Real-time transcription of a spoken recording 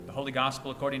The Holy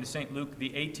Gospel according to St. Luke, the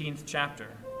 18th chapter.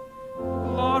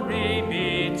 Glory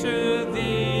be to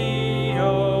thee,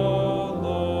 O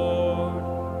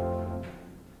Lord.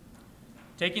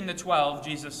 Taking the 12,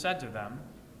 Jesus said to them,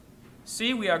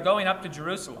 "See, we are going up to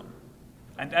Jerusalem,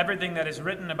 and everything that is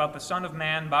written about the Son of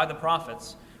Man by the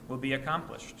prophets will be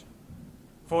accomplished.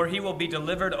 For he will be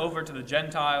delivered over to the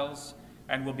Gentiles,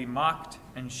 and will be mocked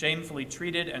and shamefully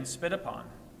treated and spit upon.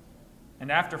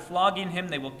 And after flogging him,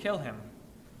 they will kill him,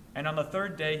 and on the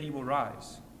third day he will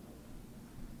rise."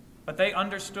 But they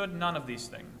understood none of these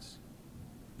things.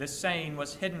 This saying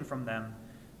was hidden from them,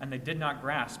 and they did not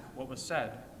grasp what was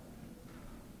said.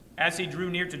 As he drew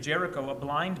near to Jericho, a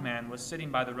blind man was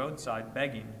sitting by the roadside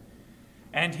begging.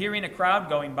 And hearing a crowd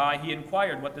going by, he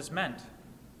inquired what this meant.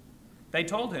 They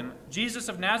told him, "Jesus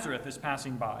of Nazareth is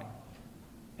passing by."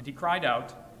 And he cried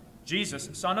out, "Jesus,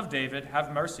 Son of David,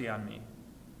 have mercy on me."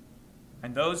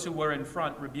 And those who were in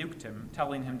front rebuked him,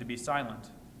 telling him to be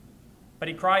silent. But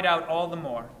he cried out all the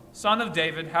more, "Son of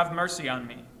David, have mercy on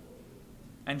me."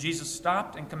 And Jesus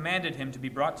stopped and commanded him to be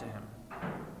brought to him.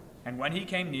 And when he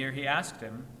came near, he asked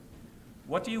him,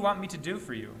 "What do you want me to do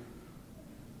for you?"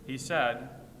 He said,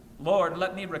 "Lord,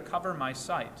 let me recover my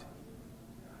sight."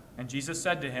 And Jesus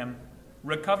said to him,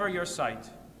 "Recover your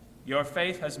sight. Your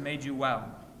faith has made you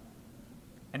well."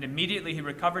 And immediately he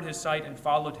recovered his sight and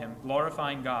followed him,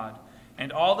 glorifying God.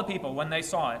 And all the people, when they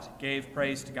saw it, gave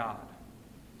praise to God.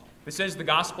 This is the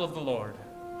gospel of the Lord.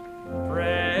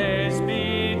 Praise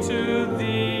be to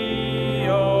thee,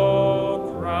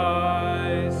 O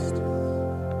Christ.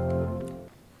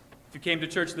 If you came to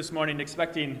church this morning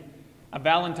expecting a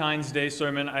Valentine's Day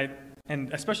sermon,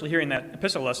 and especially hearing that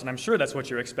epistle lesson, I'm sure that's what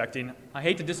you're expecting. I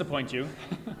hate to disappoint you,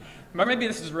 but maybe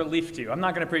this is relief to you. I'm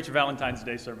not going to preach a Valentine's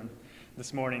Day sermon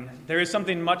this morning. There is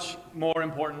something much more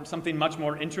important, something much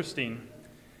more interesting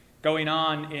going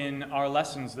on in our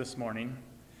lessons this morning.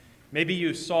 Maybe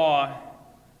you saw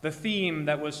the theme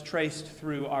that was traced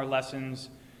through our lessons,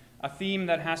 a theme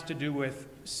that has to do with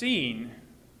seeing,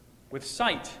 with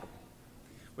sight,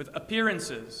 with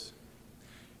appearances.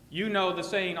 You know the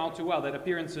saying all too well that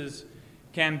appearances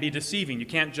can be deceiving. You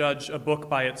can't judge a book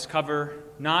by its cover.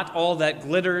 Not all that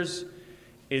glitters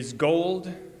is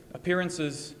gold.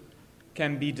 Appearances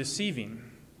can be deceiving.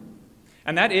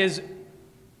 And that is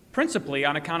principally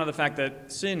on account of the fact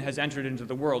that sin has entered into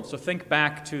the world. So think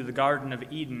back to the Garden of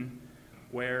Eden,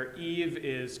 where Eve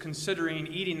is considering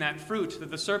eating that fruit that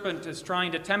the serpent is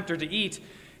trying to tempt her to eat,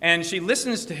 and she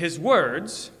listens to his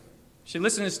words, she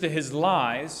listens to his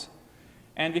lies,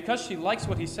 and because she likes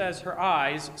what he says, her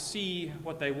eyes see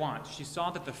what they want. She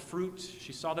saw that the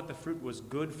fruit was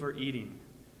good for eating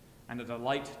and a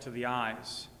delight to the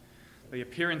eyes. The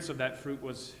appearance of that fruit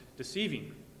was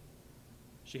deceiving.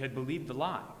 She had believed the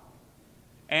lie.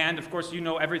 And, of course, you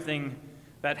know everything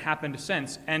that happened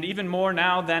since. And even more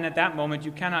now than at that moment,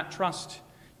 you cannot trust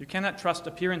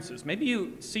appearances. Maybe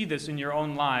you see this in your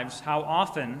own lives, how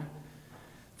often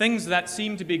things that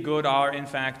seem to be good are, in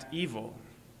fact, evil.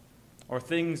 Or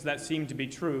things that seem to be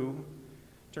true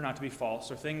turn out to be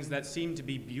false. Or things that seem to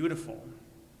be beautiful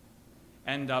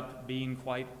end up being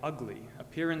quite ugly.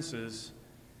 Appearances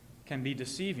can be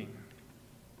deceiving.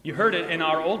 You heard it in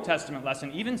our Old Testament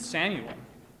lesson. Even Samuel,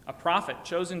 a prophet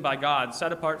chosen by God,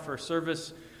 set apart for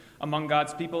service among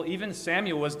God's people, even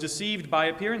Samuel was deceived by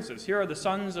appearances. Here are the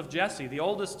sons of Jesse, the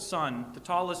oldest son, the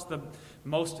tallest, the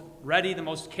most ready, the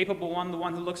most capable one, the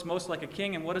one who looks most like a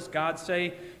king. And what does God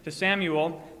say to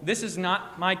Samuel? "This is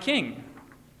not my king.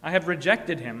 I have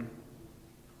rejected him.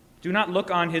 Do not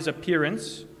look on his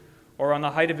appearance or on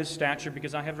the height of his stature,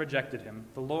 because I have rejected him.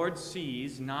 The Lord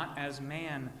sees not as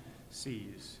man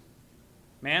sees."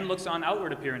 Man looks on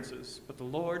outward appearances, but the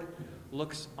Lord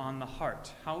looks on the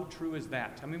heart. How true is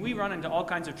that? I mean, we run into all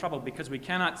kinds of trouble because we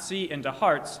cannot see into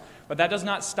hearts, but that does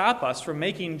not stop us from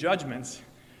making judgments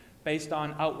based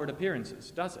on outward appearances,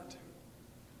 does it?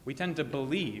 We tend to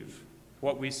believe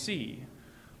what we see,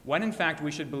 when in fact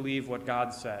we should believe what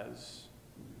God says.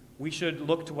 We should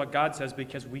look to what God says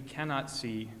because we cannot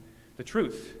see the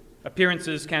truth.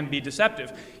 Appearances can be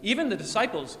deceptive. Even the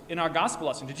disciples in our gospel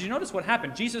lesson, did you notice what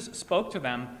happened? Jesus spoke to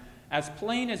them as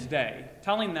plain as day,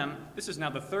 telling them this is now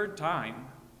the third time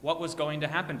what was going to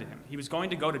happen to him. He was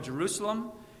going to go to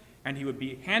Jerusalem, and he would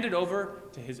be handed over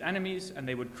to his enemies, and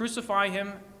they would crucify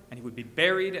him, and he would be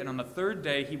buried, and on the third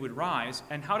day he would rise.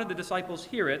 And how did the disciples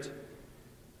hear it?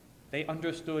 They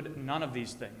understood none of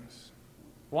these things.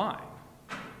 Why?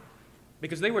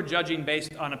 Because they were judging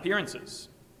based on appearances.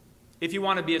 If you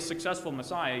want to be a successful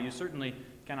Messiah, you certainly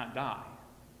cannot die.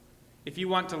 If you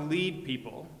want to lead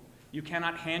people, you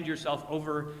cannot hand yourself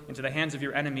over into the hands of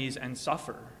your enemies and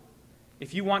suffer.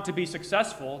 If you want to be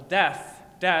successful,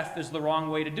 death is the wrong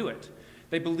way to do it.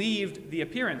 They believed the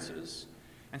appearances,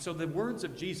 and so the words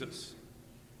of Jesus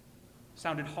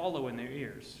sounded hollow in their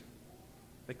ears.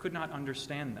 They could not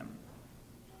understand them.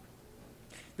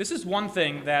 This is one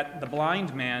thing that the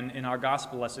blind man in our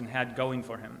gospel lesson had going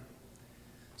for him.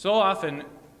 So often,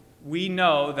 we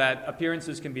know that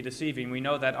appearances can be deceiving. We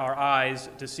know that our eyes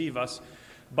deceive us,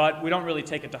 but we don't really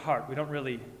take it to heart. We don't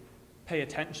really pay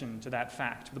attention to that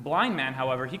fact. The blind man,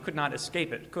 however, he could not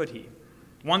escape it, could he?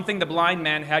 One thing the blind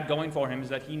man had going for him is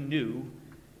that he knew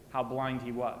how blind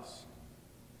he was.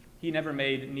 He never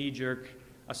made knee-jerk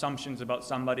assumptions about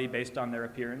somebody based on their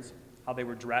appearance, how they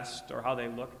were dressed or how they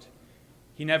looked.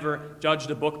 He never judged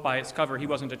a book by its cover. He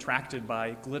wasn't attracted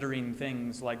by glittering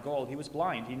things like gold. He was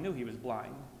blind. He knew he was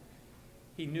blind.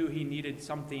 He knew he needed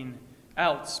something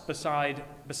else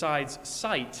besides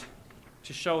sight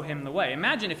to show him the way.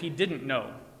 Imagine if he didn't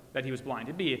know that he was blind.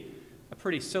 It'd be a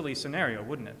pretty silly scenario,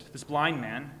 wouldn't it? This blind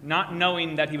man, not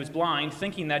knowing that he was blind,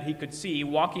 thinking that he could see,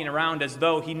 walking around as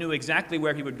though he knew exactly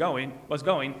where he was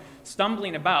going,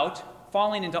 stumbling about,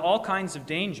 falling into all kinds of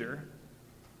danger.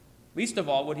 Least of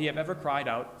all would he have ever cried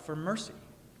out for mercy.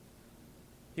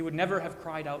 He would never have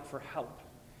cried out for help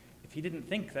if he didn't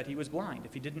think that he was blind,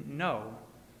 if he didn't know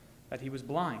that he was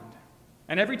blind.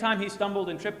 And every time he stumbled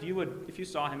and tripped, if you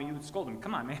saw him, you would scold him.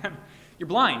 Come on, man, you're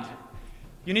blind.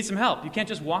 You need some help. You can't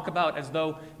just walk about as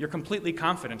though you're completely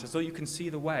confident, as though you can see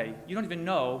the way. You don't even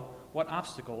know what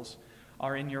obstacles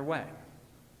are in your way.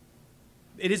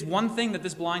 It is one thing that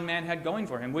this blind man had going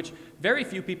for him, which very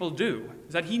few people do,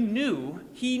 is that he knew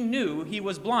he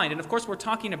was blind. And of course, we're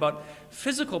talking about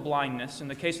physical blindness in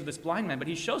the case of this blind man, but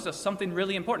he shows us something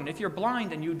really important. If you're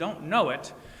blind and you don't know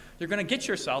it, you're going to get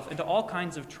yourself into all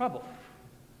kinds of trouble.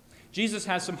 Jesus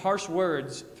has some harsh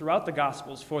words throughout the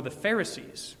Gospels for the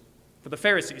Pharisees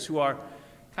who are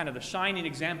kind of the shining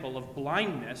example of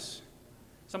blindness,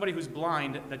 somebody who's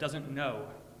blind that doesn't know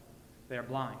they are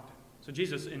blind. So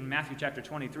Jesus, in Matthew chapter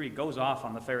 23, goes off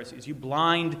on the Pharisees. You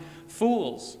blind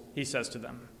fools, he says to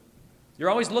them.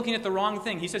 You're always looking at the wrong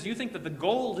thing. He says, you think that the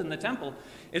gold in the temple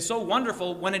is so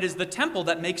wonderful when it is the temple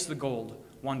that makes the gold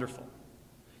wonderful.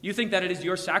 You think that it is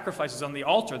your sacrifices on the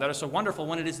altar that are so wonderful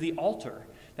when it is the altar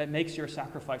that makes your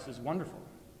sacrifices wonderful.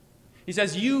 He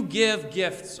says, you give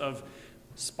gifts of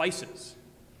spices,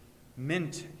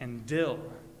 mint and dill,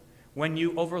 when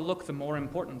you overlook the more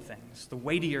important things, the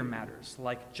weightier matters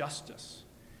like justice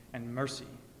and mercy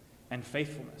and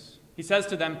faithfulness. He says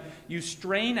to them, you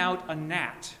strain out a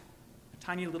gnat, a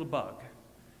tiny little bug,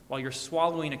 while you're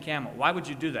swallowing a camel. Why would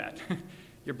you do that?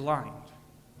 You're blind.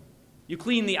 You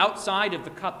clean the outside of the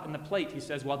cup and the plate, he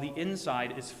says, while the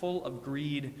inside is full of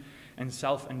greed and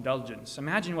self-indulgence.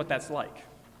 Imagine what that's like,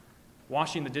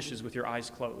 washing the dishes with your eyes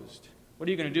closed. What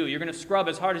are you going to do? You're going to scrub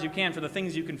as hard as you can for the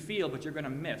things you can feel, but you're going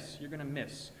to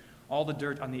miss all the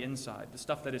dirt on the inside, the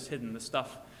stuff that is hidden, the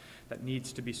stuff that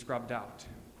needs to be scrubbed out.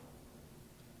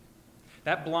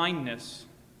 That blindness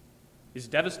is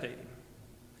devastating,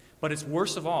 but it's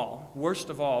worst of all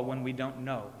when we don't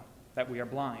know that we are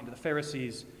blind. The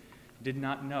Pharisees did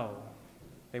not know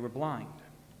they were blind.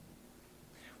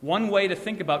 One way to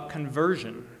think about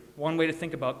conversion, one way to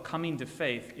think about coming to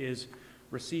faith is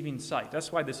receiving sight.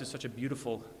 That's why this is such a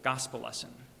beautiful gospel lesson.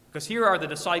 Because here are the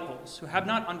disciples who have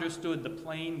not understood the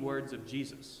plain words of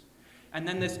Jesus. And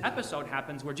then this episode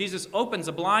happens where Jesus opens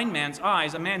a blind man's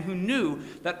eyes, a man who knew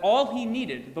that all he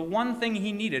needed, the one thing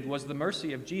he needed, was the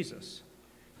mercy of Jesus.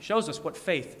 He shows us what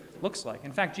faith looks like.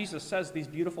 In fact, Jesus says these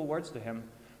beautiful words to him,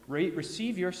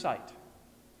 receive your sight.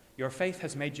 Your faith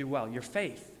has made you well. Your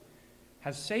faith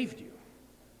has saved you.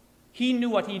 He knew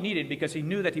what he needed because he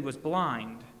knew that he was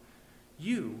blind.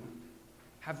 You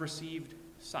have received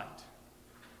sight.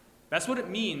 That's what it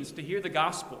means to hear the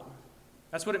gospel.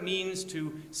 That's what it means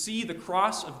to see the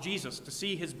cross of Jesus, to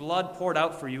see his blood poured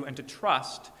out for you, and to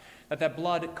trust that that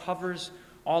blood covers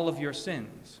all of your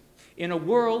sins. In a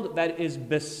world that is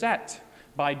beset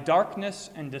by darkness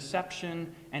and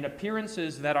deception and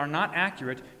appearances that are not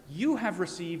accurate, you have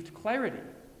received clarity.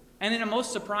 And in a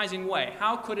most surprising way,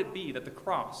 how could it be that the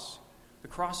cross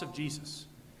of Jesus,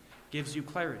 gives you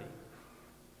clarity?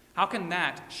 How can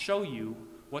that show you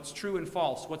what's true and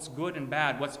false, what's good and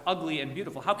bad, what's ugly and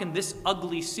beautiful? How can this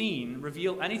ugly scene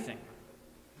reveal anything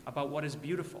about what is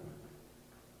beautiful?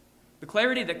 The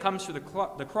clarity that comes through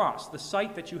the cross, the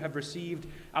sight that you have received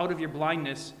out of your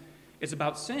blindness, is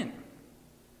about sin.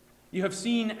 You have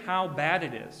seen how bad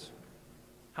it is,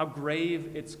 how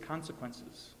grave its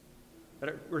consequences, that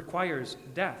it requires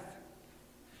death.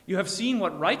 You have seen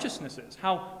what righteousness is,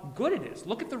 how good it is.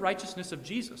 Look at the righteousness of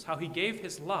Jesus, how he gave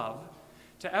his love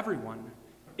to everyone,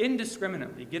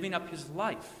 indiscriminately, giving up his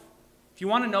life. If you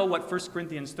want to know what 1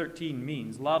 Corinthians 13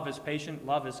 means, love is patient,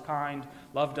 love is kind,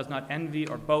 love does not envy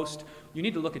or boast, you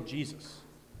need to look at Jesus.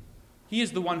 He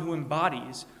is the one who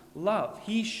embodies love.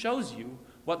 He shows you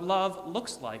what love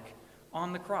looks like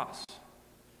on the cross.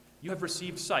 You have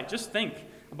received sight. Just think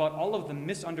about all of the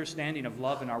misunderstanding of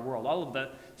love in our world, all of the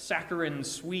saccharine,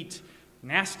 sweet,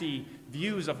 nasty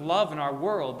views of love in our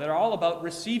world that are all about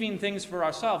receiving things for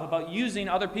ourselves, about using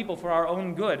other people for our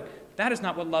own good. That is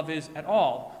not what love is at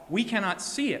all. We cannot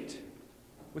see it.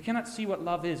 We cannot see what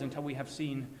love is until we have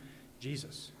seen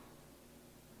Jesus.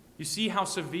 You see how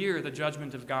severe the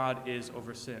judgment of God is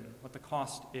over sin, what the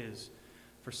cost is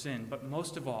for sin. But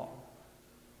most of all,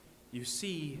 you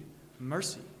see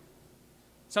mercy.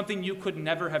 Something you could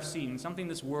never have seen, something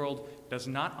this world does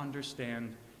not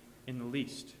understand in the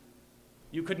least.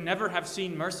 You could never have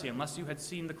seen mercy unless you had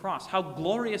seen the cross. How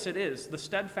glorious it is, the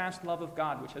steadfast love of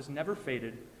God, which has never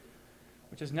faded,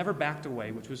 which has never backed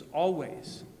away, which was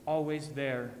always, always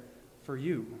there for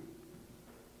you.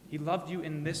 He loved you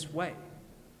in this way,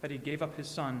 that he gave up his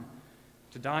Son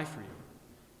to die for you.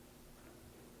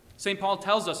 St. Paul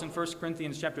tells us in 1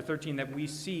 Corinthians chapter 13 that we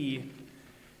see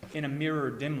in a mirror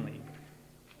dimly.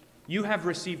 You have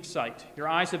received sight. Your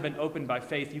eyes have been opened by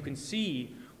faith. You can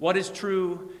see what is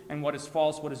true and what is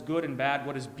false, what is good and bad,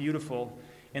 what is beautiful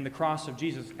in the cross of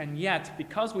Jesus. And yet,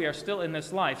 because we are still in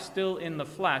this life, still in the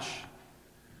flesh,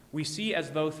 we see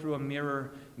as though through a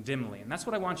mirror dimly. And that's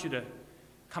what I want you to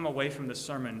come away from this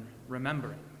sermon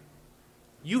remembering.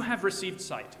 You have received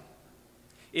sight.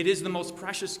 It is the most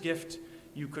precious gift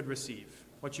you could receive,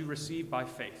 what you receive by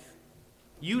faith.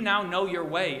 You now know your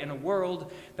way in a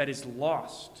world that is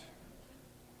lost.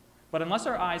 But unless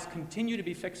our eyes continue to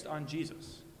be fixed on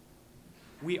Jesus,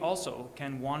 we also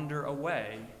can wander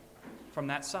away from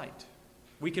that sight.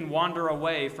 We can wander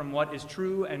away from what is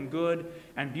true and good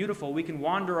and beautiful. We can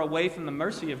wander away from the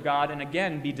mercy of God and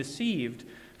again be deceived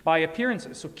by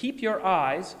appearances. So keep your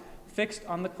eyes fixed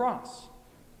on the cross.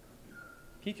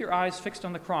 Keep your eyes fixed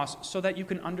on the cross so that you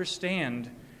can understand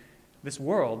this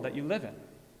world that you live in,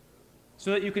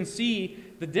 so that you can see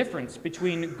the difference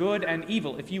between good and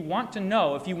evil. If you want to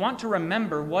know, if you want to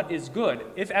remember what is good,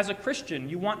 if as a Christian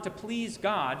you want to please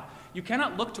God, you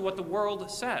cannot look to what the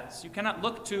world says. You cannot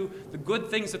look to the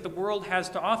good things that the world has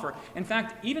to offer. In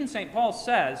fact, even St. Paul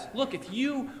says, look, if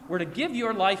you were to give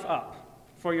your life up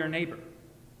for your neighbor,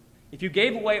 if you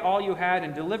gave away all you had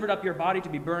and delivered up your body to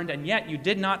be burned, and yet you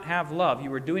did not have love, you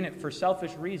were doing it for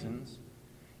selfish reasons,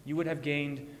 you would have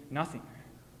gained nothing.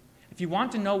 If you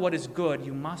want to know what is good,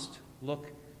 you must look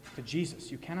to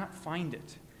Jesus. You cannot find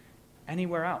it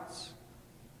anywhere else.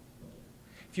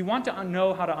 If you want to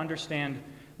know how to understand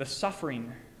the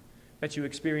suffering that you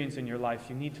experience in your life,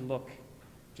 you need to look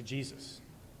to Jesus.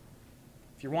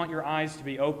 If you want your eyes to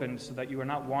be opened so that you are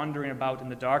not wandering about in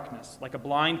the darkness like a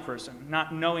blind person,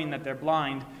 not knowing that they're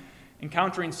blind,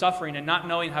 encountering suffering and not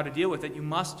knowing how to deal with it, you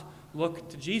must look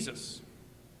to Jesus.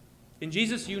 In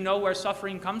Jesus, you know where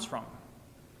suffering comes from.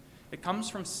 It comes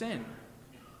from sin.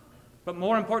 But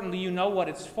more importantly, you know what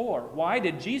it's for. Why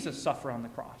did Jesus suffer on the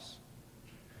cross?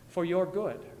 For your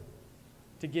good,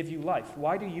 to give you life.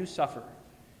 Why do you suffer?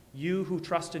 You who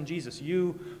trust in Jesus,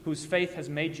 you whose faith has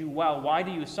made you well, why do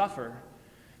you suffer?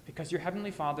 Because your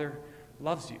Heavenly Father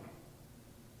loves you,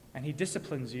 and He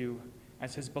disciplines you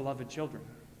as His beloved children.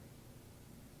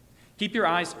 Keep your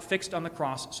eyes fixed on the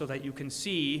cross so that you can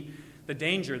see the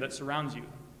danger that surrounds you.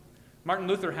 Martin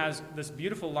Luther has this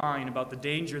beautiful line about the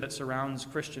danger that surrounds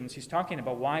Christians. He's talking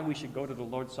about why we should go to the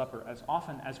Lord's Supper as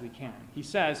often as we can. He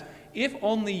says, if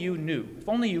only you knew, if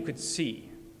only you could see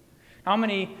how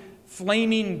many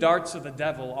flaming darts of the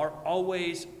devil are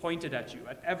always pointed at you.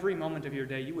 At every moment of your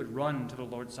day, you would run to the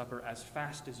Lord's Supper as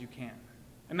fast as you can.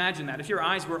 Imagine that. If your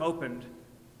eyes were opened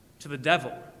to the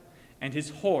devil and his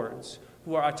hordes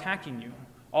who are attacking you,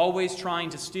 always trying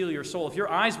to steal your soul, if your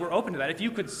eyes were open to that, if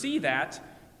you could see that,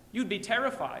 you'd be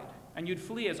terrified and you'd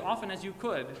flee as often as you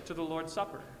could to the Lord's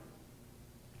Supper.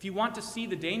 If you want to see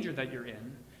the danger that you're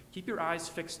in, keep your eyes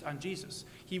fixed on Jesus.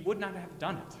 He would not have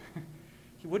done it.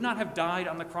 He would not have died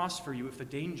on the cross for you if the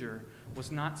danger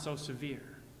was not so severe.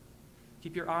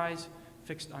 Keep your eyes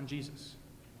fixed on Jesus.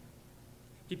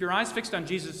 Keep your eyes fixed on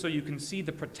Jesus so you can see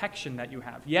the protection that you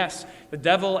have. Yes, the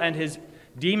devil and his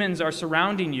demons are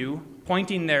surrounding you,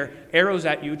 pointing their arrows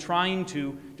at you, trying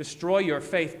to destroy your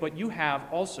faith, but you have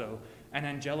also an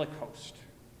angelic host,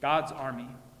 God's army,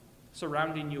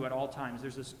 surrounding you at all times.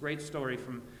 There's this great story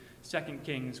from 2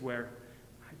 Kings where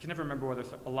I can never remember whether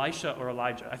it's Elisha or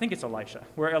Elijah. I think it's Elisha,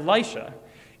 where Elisha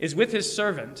is with his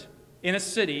servant in a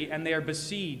city and they are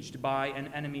besieged by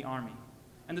an enemy army.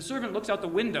 And the servant looks out the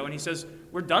window and he says,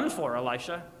 "We're done for,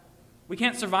 Elisha. We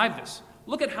can't survive this.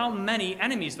 Look at how many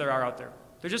enemies there are out there.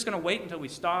 They're just going to wait until we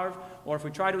starve, or if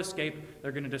we try to escape,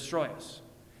 they're going to destroy us.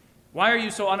 Why are you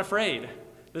so unafraid?"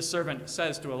 this servant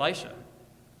says to Elisha.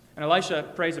 And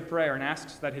Elisha prays a prayer and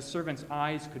asks that his servant's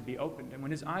eyes could be opened. And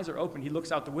when his eyes are opened, he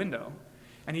looks out the window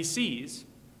and he sees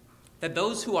that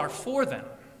those who are for them,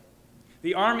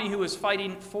 the army who is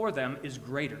fighting for them, is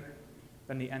greater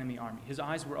than the enemy army. His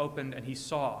eyes were opened and he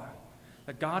saw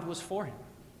that God was for him.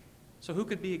 So who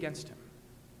could be against him?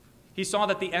 He saw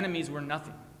that the enemies were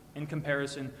nothing in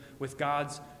comparison with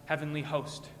God's heavenly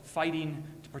host fighting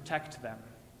to protect them,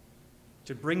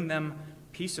 to bring them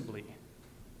peaceably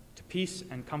to peace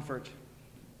and comfort,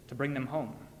 to bring them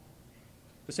home.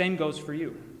 The same goes for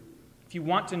you. If you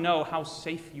want to know how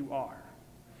safe you are,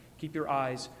 keep your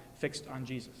eyes fixed on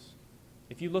Jesus.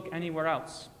 If you look anywhere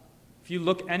else, you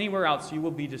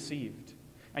will be deceived,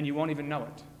 and you won't even know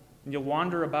it. And you'll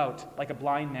wander about like a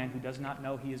blind man who does not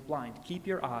know he is blind. Keep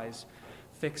your eyes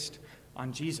fixed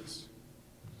on Jesus.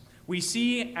 We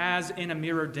see as in a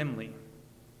mirror dimly.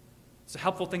 It's a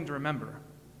helpful thing to remember.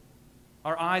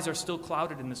 Our eyes are still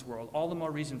clouded in this world, all the more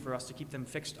reason for us to keep them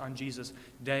fixed on Jesus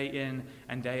day in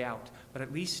and day out. But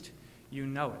at least you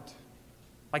know it.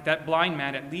 Like that blind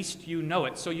man, at least you know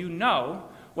it, so you know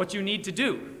what you need to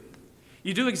do.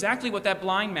 You do exactly what that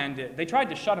blind man did. They tried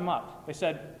to shut him up. They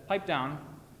said, "Pipe down.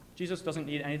 Jesus doesn't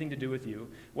need anything to do with you."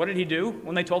 What did he do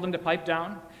when they told him to pipe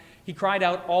down? He cried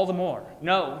out all the more.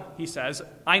 "No," he says,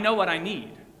 "I know what I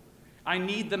need. I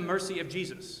need the mercy of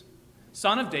Jesus.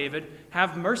 Son of David,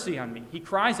 have mercy on me." He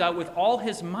cries out with all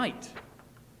his might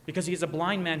because he is a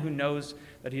blind man who knows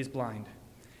that he is blind,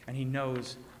 and he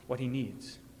knows what he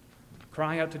needs.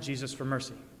 Cry out to Jesus for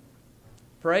mercy.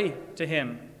 Pray to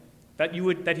him that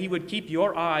he would keep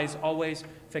your eyes always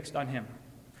fixed on him,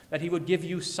 that he would give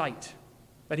you sight,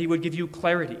 that he would give you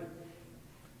clarity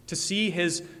to see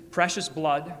his precious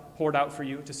blood poured out for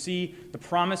you, to see the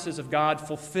promises of God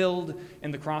fulfilled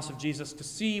in the cross of Jesus, to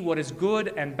see what is good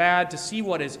and bad, to see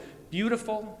what is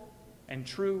beautiful and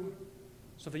true,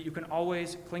 so that you can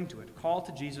always cling to it. Call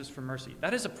to Jesus for mercy.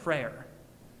 That is a prayer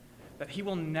that he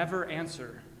will never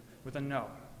answer with a no.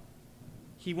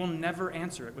 He will never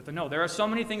answer it with a no. There are so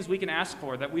many things we can ask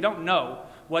for that we don't know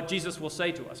what Jesus will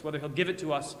say to us, whether he'll give it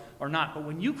to us or not. But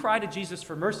when you cry to Jesus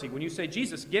for mercy, when you say,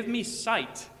 "Jesus, give me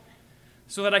sight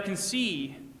so that I can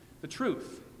see the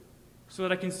truth, so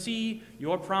that I can see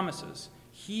your promises,"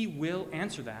 he will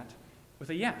answer that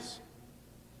with a yes.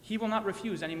 He will not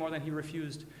refuse any more than he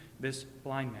refused this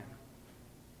blind man.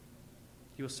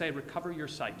 He will say, "Recover your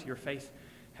sight. Your faith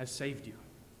has saved you."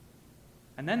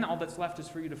 And then all that's left is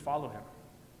for you to follow him,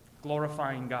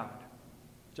 glorifying God,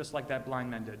 just like that blind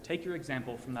man did. Take your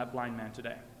example from that blind man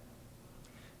today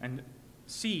and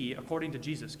see according to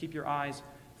Jesus. Keep your eyes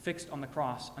fixed on the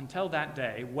cross until that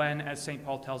day when, as St.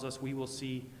 Paul tells us, we will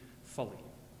see fully.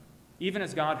 Even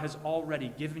as God has already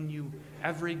given you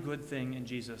every good thing in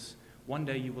Jesus, one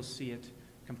day you will see it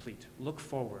complete. Look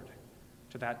forward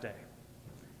to that day.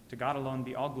 To God alone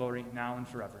be all glory, now and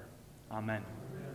forever. Amen.